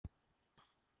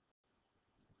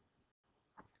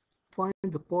find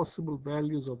the possible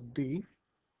values of d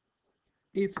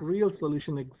if real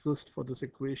solution exists for this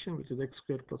equation, which is x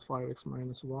squared plus 5x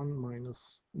minus 1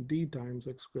 minus d times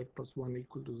x squared plus 1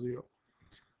 equal to 0.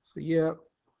 So here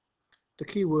the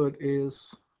keyword is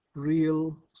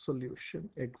real solution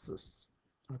exists.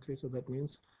 Okay, so that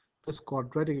means this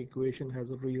quadratic equation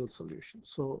has a real solution.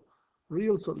 So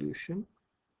real solution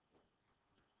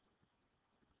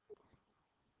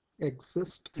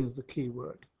exist is the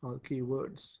keyword or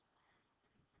keywords.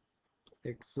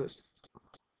 Exists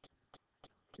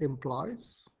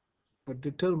implies a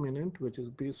determinant, which is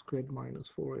b squared minus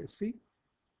 4ac,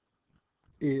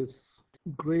 is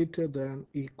greater than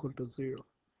equal to 0.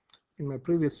 In my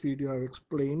previous video, I've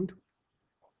explained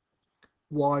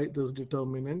why this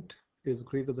determinant is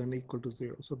greater than equal to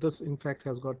 0. So this in fact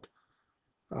has got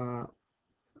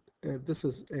this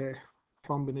is a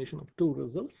combination of two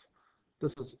results.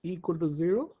 This is equal to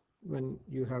 0. When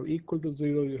you have equal to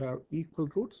 0, you have equal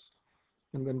roots,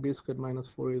 and when b squared minus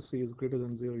 4ac is greater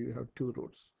than 0, you have two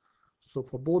roots. So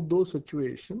for both those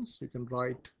situations, you can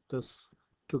write this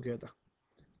together.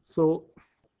 So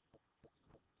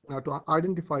now to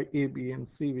identify a, b, and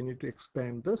c, we need to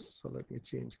expand this. So let me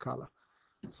change color.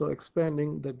 So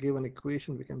expanding the given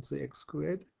equation, we can say x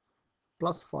squared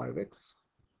plus 5x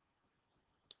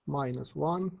minus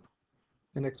 1,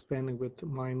 and expanding with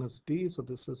minus d. So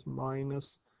this is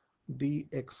minus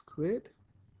dx squared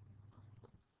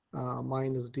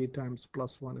minus d times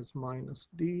plus 1 is minus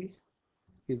d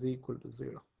is equal to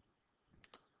 0.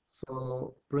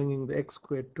 So bringing the x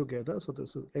squared together, so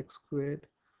this is x squared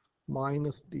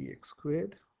minus dx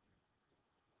squared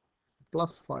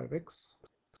plus 5x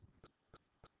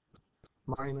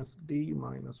minus d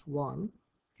minus 1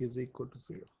 is equal to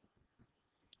 0.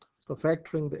 So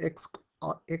factoring the x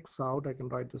out, I can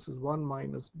write this is 1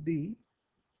 minus d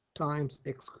times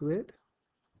x squared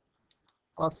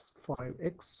plus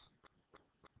 5x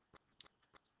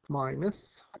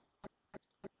minus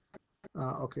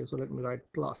okay, so let me write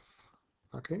plus.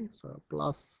 Okay, so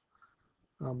plus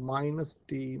minus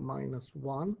d minus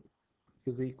 1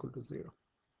 is equal to 0.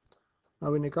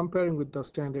 Now when you're comparing with the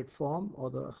standard form or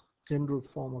the general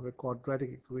form of a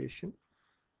quadratic equation,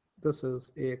 this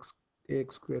is ax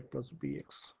squared plus bx.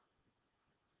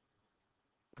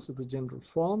 This is the general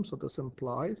form, so this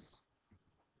implies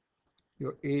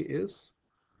your a is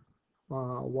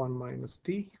 1 minus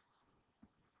d,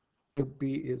 your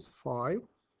b is 5,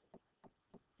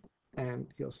 and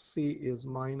your c is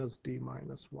minus d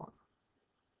minus 1.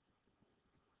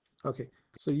 Okay,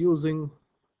 so using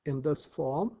in this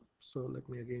form, so let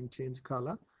me again change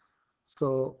color.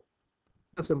 So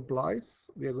this implies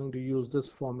we are going to use this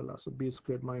formula. So b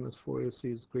squared minus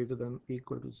 4ac is greater than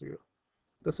equal to 0.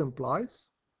 This implies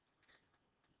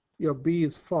your b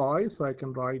is 5, so I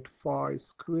can write 5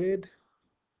 squared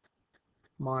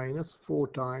minus 4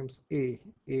 times a.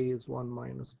 A is 1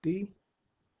 minus d,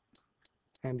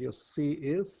 and your c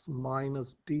is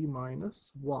minus d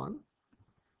minus 1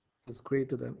 is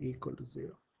greater than equal to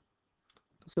 0.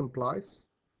 This implies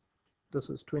this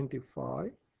is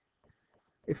 25.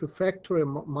 If you factor a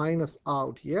minus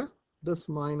out here, this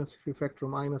minus, if you factor a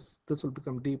minus, this will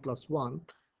become d plus 1,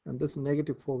 and this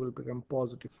negative 4 will become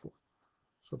positive 4.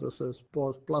 So this is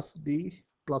plus d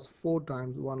plus 4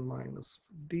 times 1 minus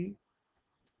d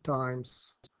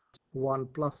times 1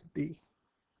 plus d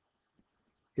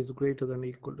is greater than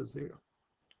equal to 0.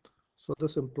 So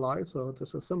this implies, so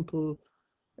this is simple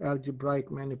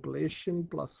algebraic manipulation,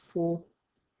 plus 4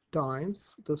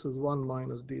 times, this is 1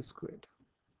 minus d squared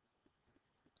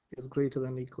is greater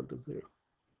than equal to 0.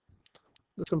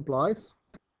 This implies,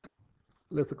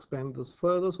 let's expand this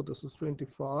further, so this is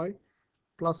 25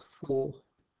 plus 4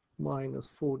 minus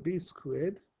 4d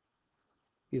squared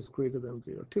is greater than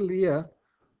 0. Till here,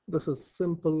 this is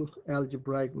simple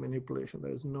algebraic manipulation.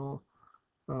 There is no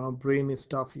brainy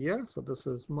stuff here. So this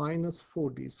is minus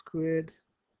 4d squared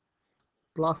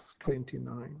plus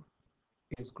 29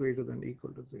 is greater than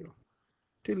equal to 0.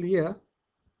 Till here,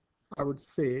 I would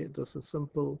say this is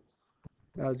simple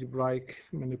algebraic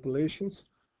manipulations.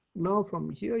 Now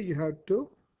from here, you have to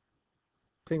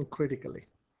think critically.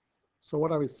 So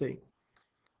what are we saying?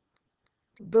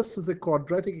 This is a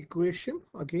quadratic equation.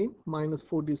 Again, minus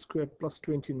 4d squared plus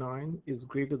 29 is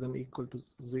greater than equal to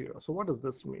 0. So what does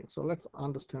this mean? So let's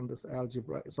understand this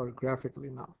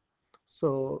graphically now.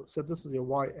 So this is your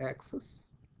y-axis,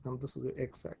 and this is your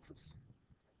x-axis.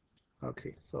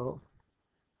 Okay, so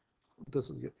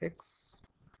this is your x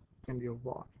and your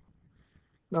y.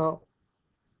 Now,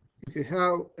 if you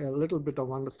have a little bit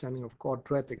of understanding of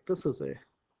quadratic, this is a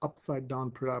upside down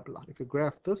parabola. If you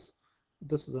graph this,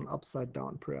 this is an upside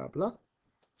down parabola.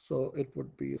 So it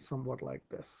would be somewhat like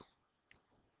this.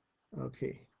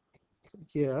 Okay, so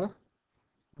here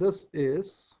this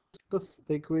is the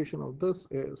equation of this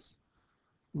is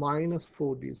minus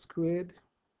 4d squared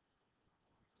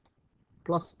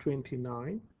plus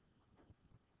 29.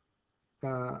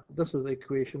 This is the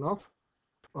equation of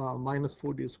minus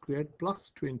 4d squared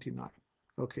plus 29.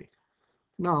 Okay,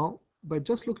 now by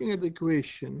just looking at the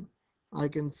equation, I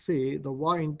can say the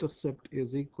y-intercept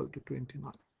is equal to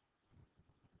 29.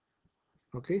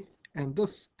 Okay, and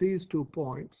these 2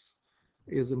 points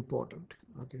is important.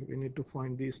 Okay, we need to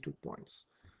find these 2 points.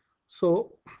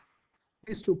 So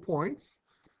these 2 points.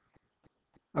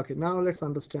 Okay, now let's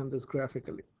understand this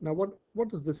graphically. Now what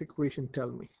does this equation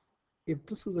tell me? If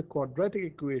this is a quadratic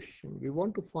equation, we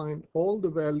want to find all the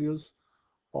values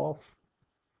of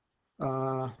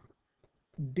uh,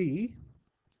 d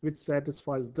which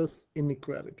satisfies this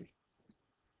inequality.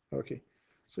 Okay,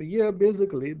 so here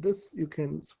basically this you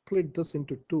can split this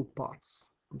into 2 parts.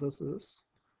 This is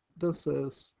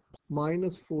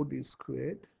minus 4d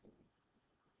squared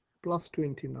plus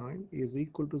 29 is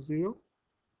equal to 0,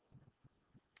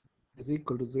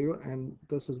 and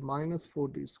this is minus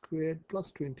 4d squared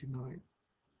plus 29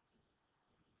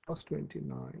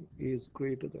 is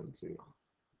greater than 0.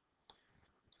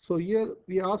 So here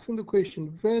we are asking the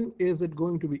question, when is it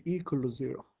going to be equal to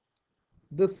 0?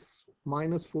 This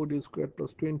minus 4d squared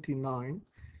plus 29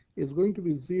 is going to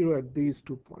be 0 at these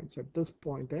 2 points, at this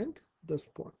point and this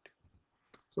point.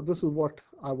 So this is what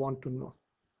I want to know.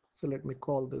 So let me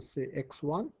call this say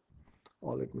x1,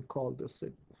 or let me call this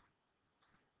say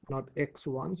not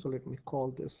x1, so let me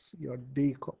call this your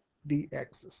d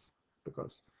axis,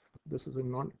 because this is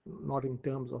not in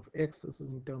terms of x, this is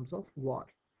in terms of y,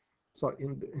 sorry,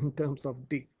 in terms of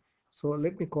d. So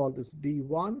let me call this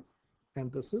d1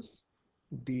 and this is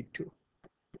d2.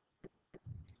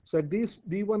 So at these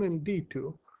d1 and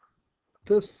d2,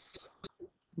 this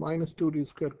minus 2d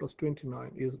squared plus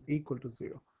 29 is equal to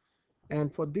 0,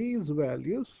 and for these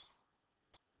values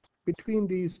between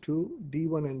these two,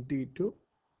 d1 and d2,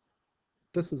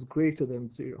 this is greater than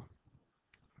 0.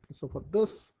 So for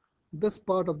this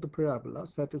part of the parabola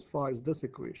satisfies this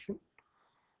equation,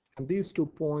 and these 2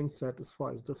 points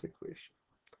satisfies this equation.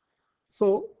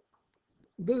 So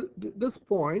this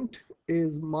point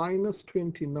is minus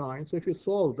 29. So if you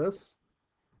solve this,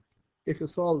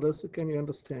 can you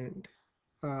understand?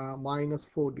 Minus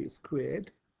 4d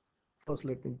squared. First,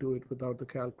 let me do it without the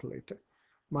calculator.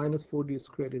 Minus 4d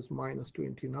squared is minus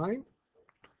 29.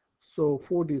 So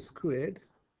 4d squared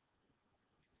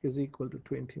is equal to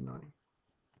 29.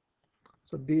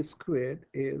 So d squared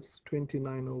is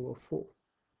 29 over 4.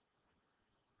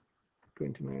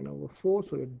 29 over 4.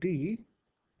 So your d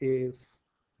is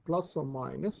plus or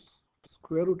minus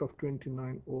square root of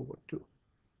 29 over 2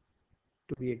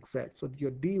 to be exact. So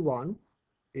your d1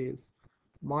 is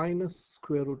minus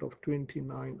square root of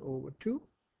 29 over 2,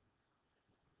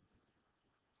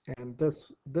 and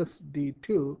this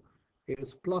d2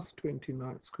 is plus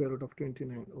 29 square root of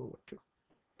 29 over 2,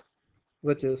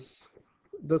 which is,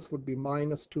 this would be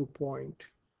minus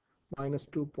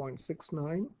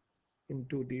 2.69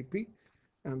 into dp,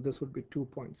 and this would be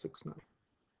 2.69.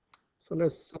 So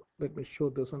let me show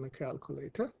this on a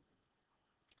calculator.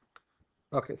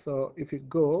 Okay, so if you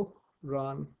go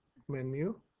run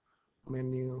menu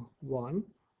 1,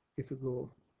 if you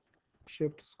go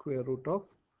shift square root of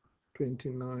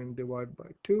 29 divided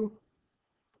by 2,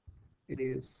 it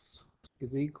is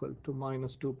equal to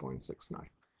minus 2.69.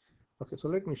 Okay, so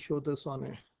let me show this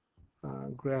on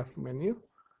a graph menu.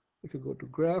 If you go to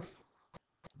graph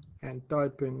and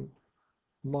type in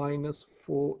minus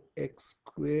 4x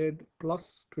squared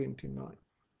plus 29,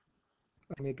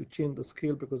 I need to change the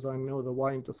scale because I know the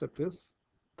y-intercept is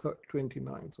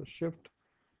 29. So shift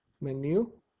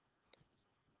menu,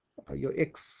 your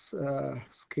x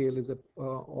scale is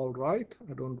all right.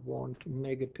 I don't want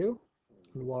negative,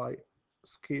 and y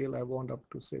scale I want up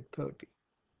to say 30,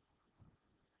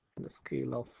 and a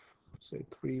scale of say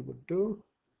 3 would do,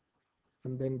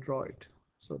 and then draw it.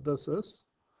 So this is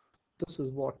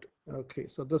what, okay,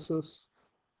 so this is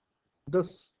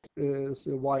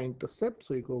your y-intercept.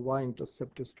 So you go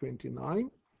y-intercept is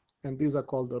 29, and these are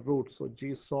called the roots. So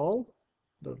g solve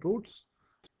the roots,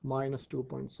 minus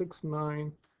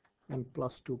 2.69 and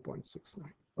plus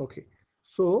 2.69. Okay,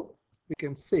 so we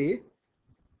can say,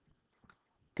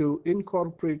 to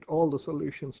incorporate all the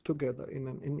solutions together in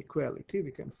an inequality,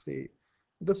 we can say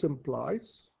this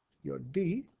implies your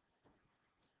d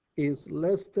is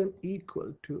less than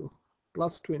equal to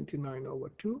plus 29 over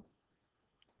 2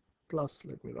 plus,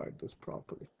 let me write this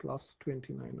properly, plus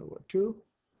 29 over 2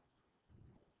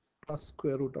 plus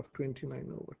square root of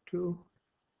 29 over 2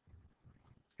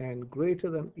 and greater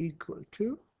than equal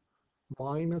to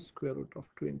minus square root of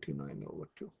 29 over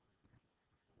 2.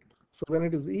 So when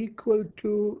it is equal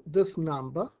to this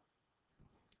number,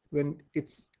 when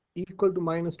it's equal to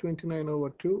minus 29 over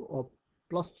 2 or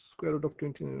plus square root of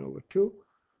 29 over 2,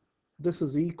 this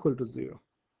is equal to 0.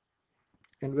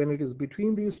 And when it is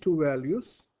between these two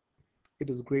values, it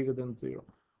is greater than 0.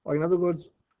 Or in other words,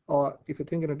 or if you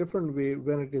think in a different way,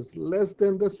 when it is less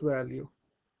than this value,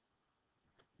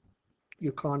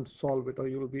 you can't solve it, or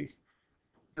you will be,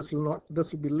 this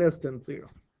will be less than 0.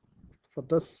 For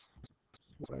this,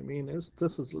 what I mean is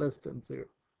this is less than 0.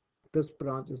 This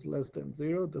branch is less than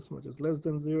 0, this much is less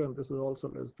than 0, and this is also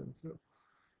less than 0.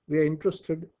 We are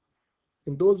interested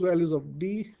in those values of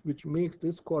d which makes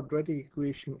this quadratic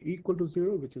equation equal to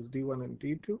 0, which is d1 and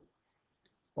d2,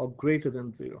 or greater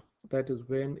than 0. That is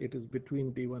when it is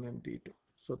between d1 and d2.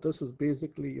 So this is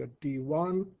basically your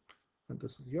d1 and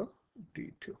this is your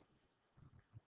d2.